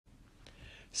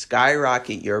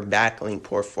Skyrocket your backlink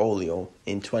portfolio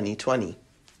in 2020.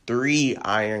 3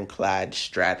 ironclad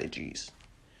strategies.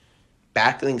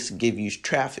 Backlinks give you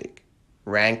traffic,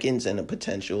 rankings, and a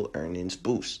potential earnings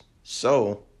boost.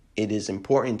 So, it is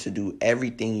important to do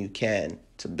everything you can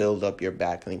to build up your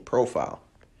backlink profile.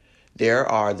 There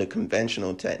are the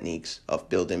conventional techniques of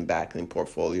building backlink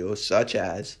portfolios, such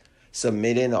as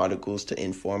submitting articles to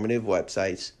informative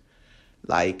websites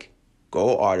like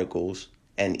Go Articles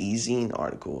and eZine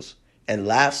Articles. And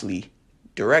lastly,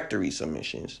 directory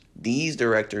submissions. These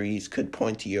directories could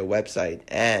point to your website,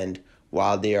 and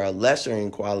while they are lesser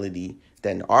in quality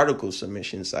than article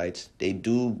submission sites, they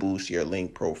do boost your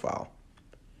link profile.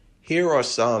 Here are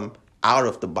some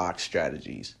out-of-the-box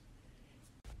strategies.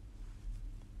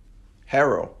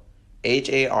 HARO,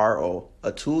 HARO,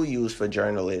 a tool used for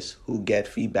journalists who get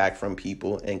feedback from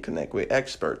people and connect with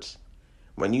experts.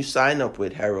 When you sign up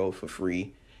with HARO for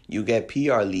free, you get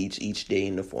PR leads each day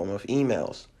in the form of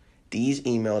emails. These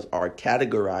emails are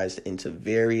categorized into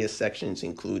various sections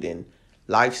including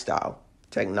lifestyle,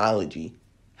 technology,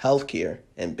 healthcare,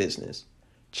 and business.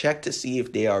 Check to see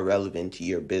if they are relevant to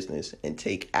your business and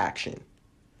take action.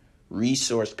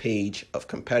 Resource page of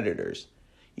competitors.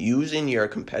 Using your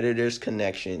competitors'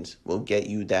 connections will get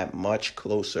you that much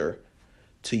closer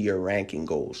to your ranking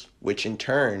goals, which in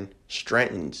turn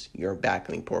strengthens your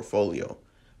backlink portfolio.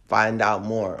 Find out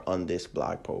more on this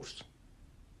blog post.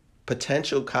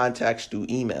 Potential contacts through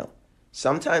email.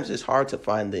 Sometimes it's hard to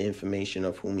find the information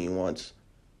of whom you want,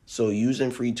 so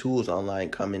using free tools online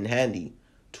come in handy.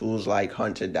 Tools like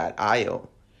hunter.io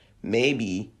may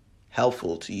be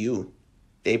helpful to you.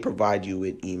 They provide you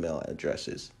with email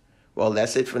addresses. Well,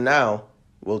 that's it for now.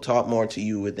 We'll talk more to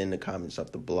you within the comments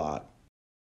of the blog.